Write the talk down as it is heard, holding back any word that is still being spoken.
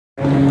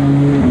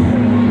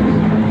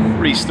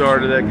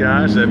restarted that,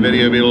 guys. That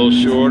video will be a little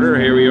shorter.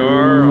 Here we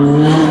are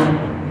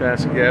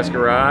past the gas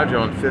garage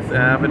on 5th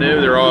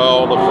Avenue. They're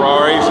all the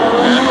Ferraris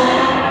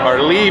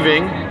are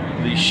leaving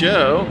the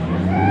show,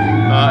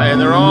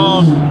 and they're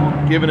all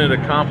giving it a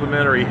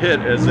complimentary hit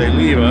as they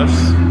leave us.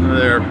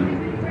 Their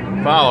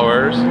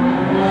followers.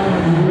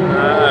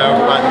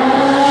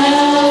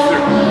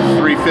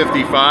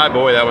 355.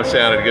 Boy, that one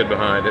sounded good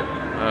behind it.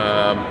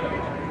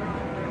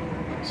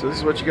 So this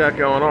is what you got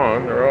going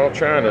on. They're all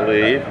trying to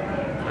leave,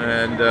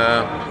 and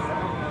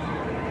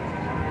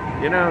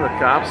you know, the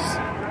cops.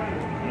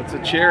 It's a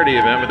charity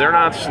event, but they're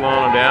not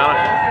slowing him down.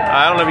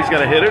 I don't know if he's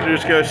going to hit it or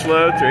just go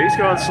slow through. He's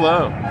going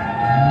slow.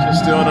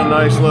 Just doing a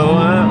nice little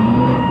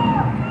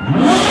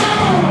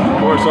Of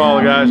course, all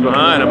the guys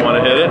behind him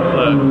want to hit it.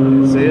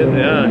 Look, see it?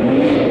 Yeah.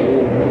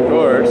 Of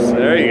course.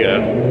 There you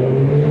go.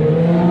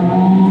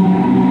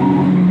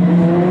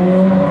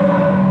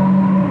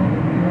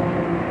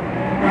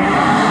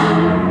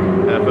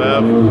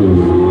 FF.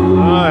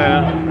 Oh,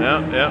 yeah.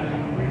 Yep.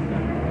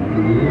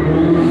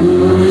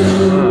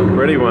 Oh,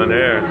 pretty one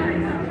there.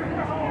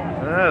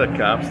 The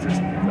cops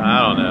just, I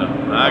don't know.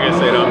 I guess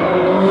they don't.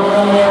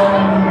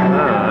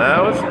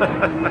 That was,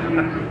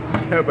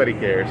 nobody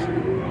cares.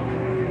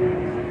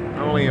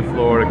 Only in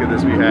Florida could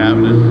this be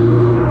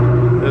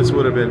happening. This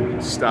would have been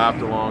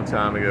stopped a long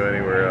time ago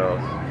anywhere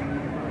else.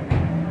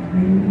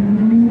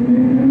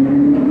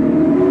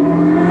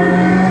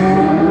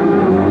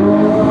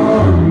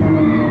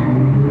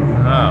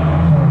 Oh,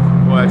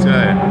 boy, I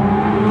tell you.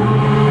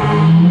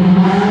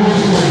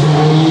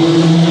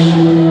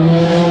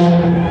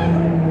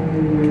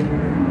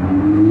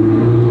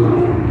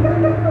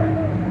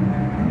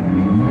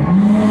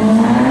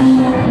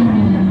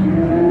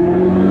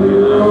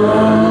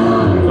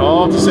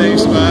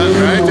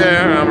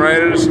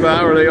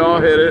 Where they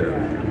all hit it.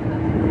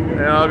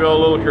 They all go a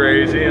little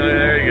crazy.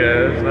 There he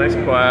goes. Nice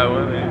quiet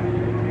one.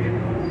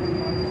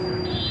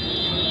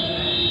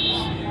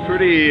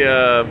 Pretty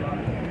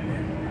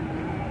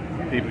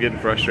people getting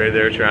frustrated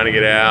there trying to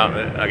get out.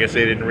 I guess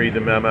they didn't read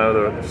the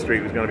memo that the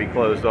street was going to be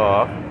closed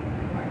off.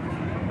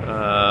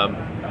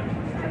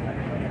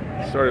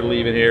 Started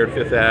leaving here,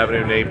 5th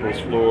Avenue, Naples,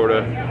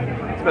 Florida.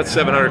 It's about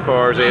 700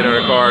 cars,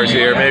 800 cars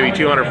here, maybe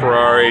 200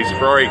 Ferraris.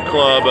 Ferrari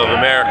Club of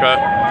America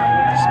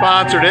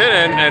sponsored it,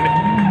 and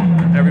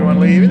everyone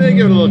leaving. They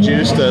give it a little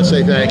juice to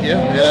say thank you. You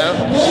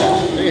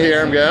know, you can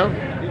hear them go.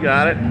 You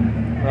got it.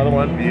 Another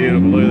one.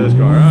 Beautiful. Look at this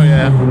car. Oh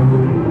yeah.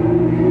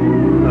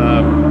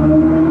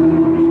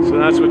 So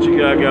that's what you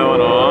got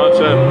going on.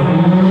 So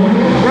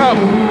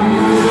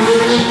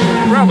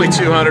probably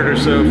 200 or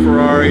so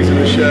Ferraris in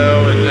the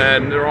show,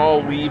 and they're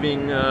all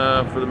leaving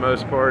for the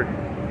most part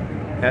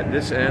at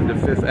this end of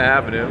 5th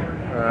Avenue.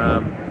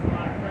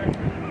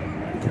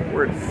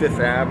 We're at 5th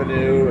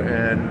Avenue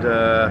and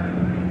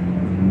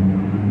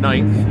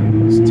 9th.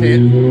 It's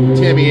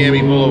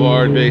Tamiami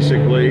Boulevard,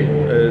 basically,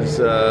 is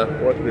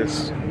what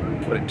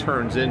it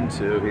turns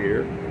into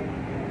here,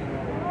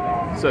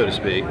 so to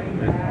speak.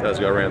 It does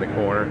go around the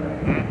corner,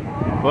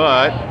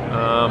 but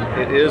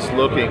it is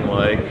looking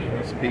like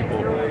there's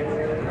people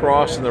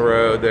crossing the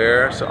road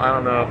there. So I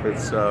don't know if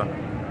it's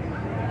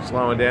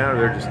slowing down or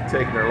they're just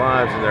taking their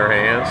lives in their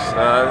hands.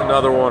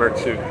 Another one or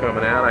two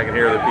coming out. I can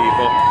hear the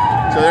people.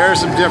 So there's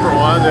some different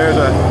ones. There's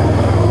a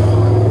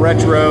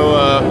retro,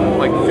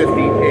 like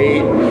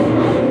 58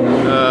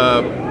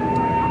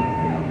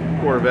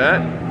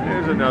 Corvette.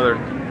 There's another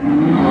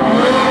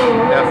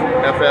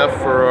FF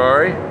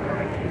Ferrari,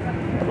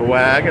 a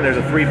wagon. There's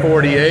a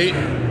 348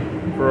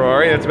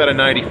 Ferrari. That's about a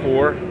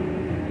 94.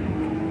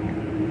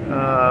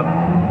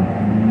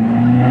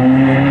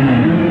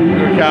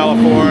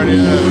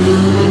 California.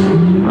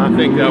 I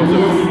think that was a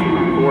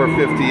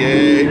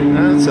 458.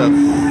 That's a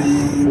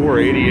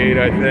 488,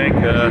 I think.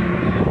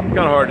 Kind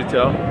of hard to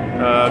tell.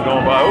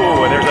 Going by.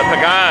 Oh, and there's a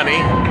Pagani.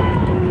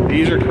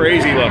 These are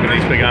crazy looking,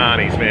 these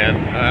Paganis, man.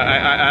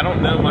 I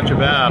don't know much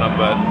about them,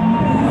 but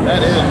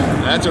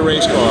that's a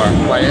race car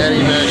by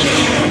any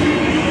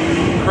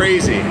measure.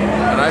 Crazy.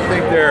 And I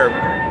think they're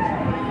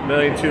 $1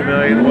 million, $2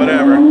 million,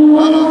 whatever.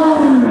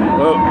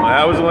 Oh,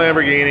 that was a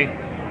Lamborghini.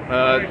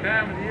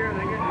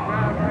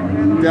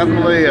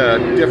 Definitely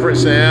a different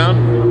sound.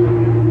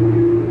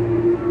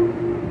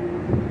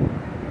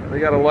 They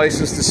got a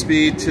license to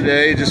speed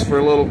today just for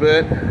a little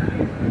bit.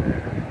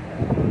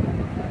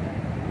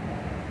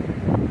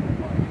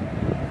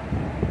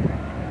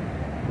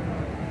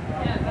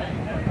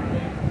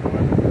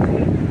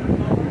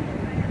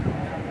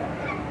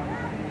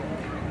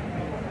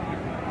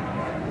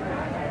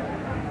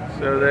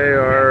 So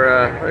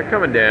they're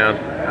coming down.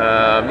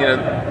 You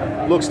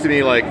know, looks to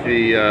me like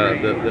the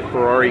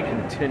Ferrari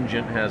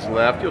contingent has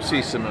left. You'll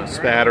see some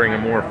spattering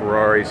of more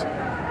Ferraris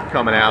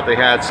coming out. They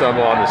had some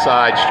on the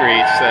side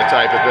streets, that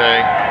type of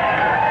thing.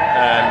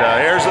 And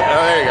there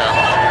you go,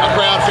 a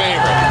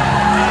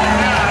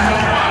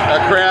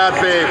crowd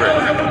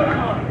favorite.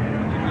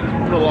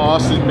 Little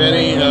Austin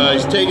Mini.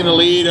 He's taking the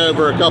lead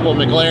over a couple of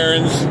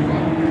McLarens.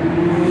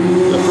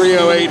 The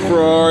 308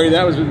 Ferrari,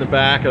 that was in the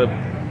back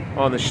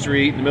on the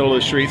street, in the middle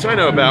of the street. So I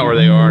know about where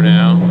they are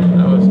now.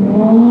 That was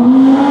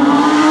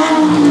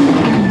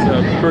It's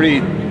a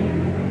pretty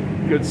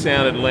good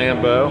sounded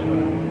Lambo.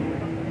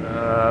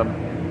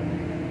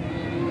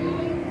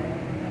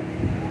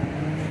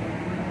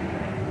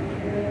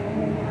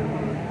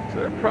 So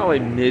they're probably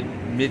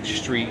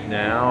mid-street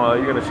now.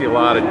 You're going to see a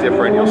lot of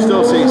different. You'll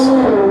still see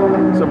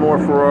some more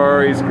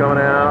Ferraris coming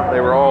out. They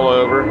were all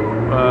over.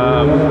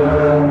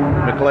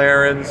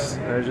 McLarens,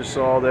 as you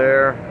saw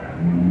there.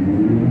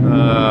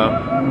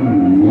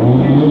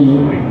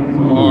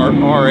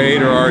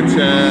 R8 or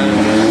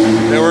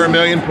R10. There were a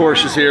million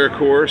Porsches here, of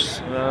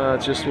course.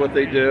 It's just what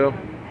they do.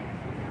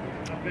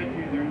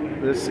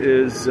 This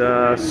is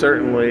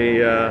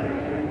certainly a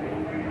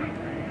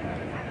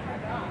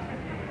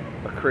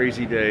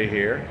crazy day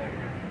here.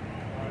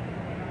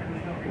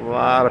 A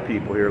lot of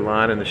people here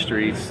lining the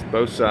streets,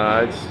 both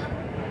sides.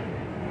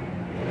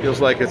 Feels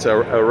like it's a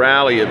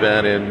rally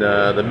event in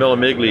the Mille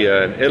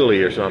Miglia in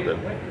Italy or something.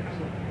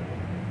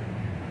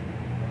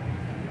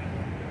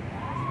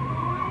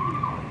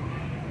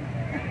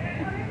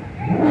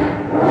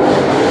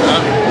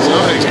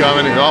 Somebody's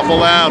coming, an awful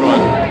loud one.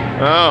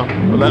 Oh,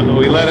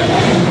 we let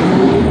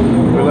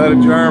a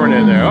German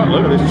in there. Oh,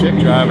 look at this chick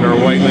driving her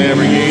white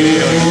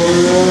Lamborghini.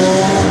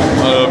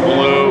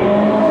 Blue.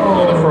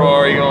 Another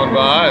Ferrari going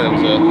by. That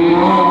was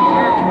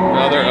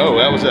another. Oh,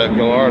 that was a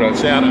Gallardo.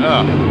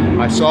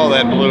 I saw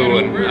that blue,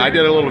 and I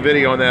did a little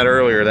video on that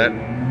earlier. That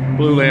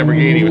blue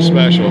Lamborghini was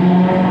special.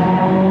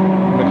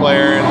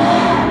 McLaren,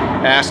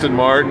 Aston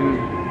Martin.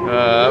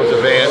 That was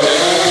a Vantage.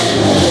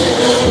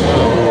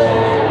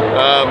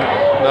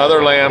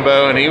 Another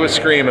Lambo, and he was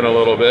screaming a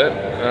little bit.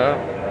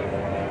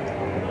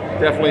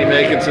 Definitely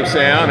making some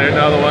sound. There's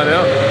another one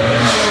out.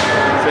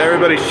 It's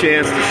everybody's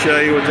chance to show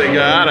you what they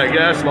got, I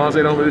guess, as long as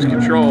they don't lose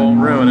control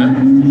and ruin it.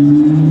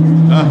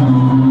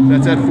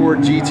 That's that Ford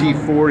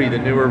GT40, the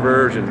newer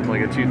version,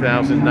 like a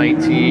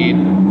 2019.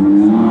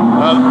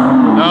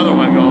 Another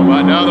one going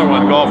by, another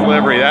one, Golf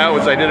livery.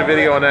 I did a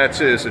video on that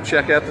too, so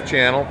check out the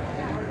channel,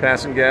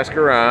 Passing Gas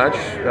Garage.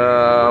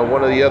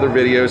 One of the other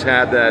videos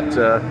had that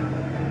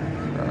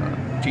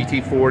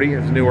GT40,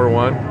 is a newer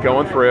one,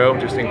 going through,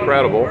 just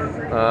incredible.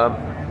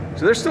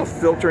 So they're still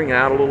filtering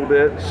out a little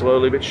bit,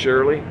 slowly but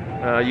surely.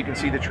 You can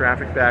see the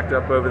traffic backed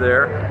up over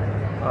there.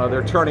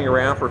 They're turning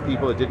around for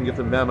people that didn't get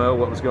the memo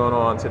what was going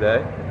on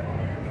today.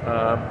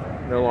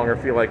 No longer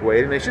feel like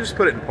waiting. They should just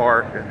put it in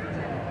park.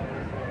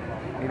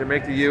 Either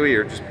make the UE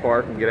or just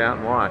park and get out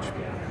and watch.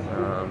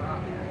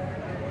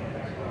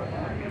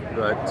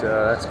 But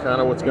that's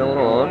kind of what's going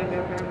on.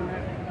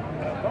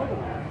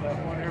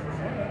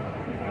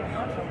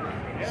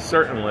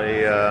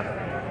 Certainly,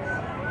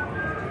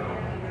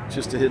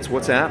 just to hit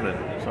what's happening.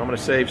 So I'm going to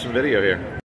save some video here.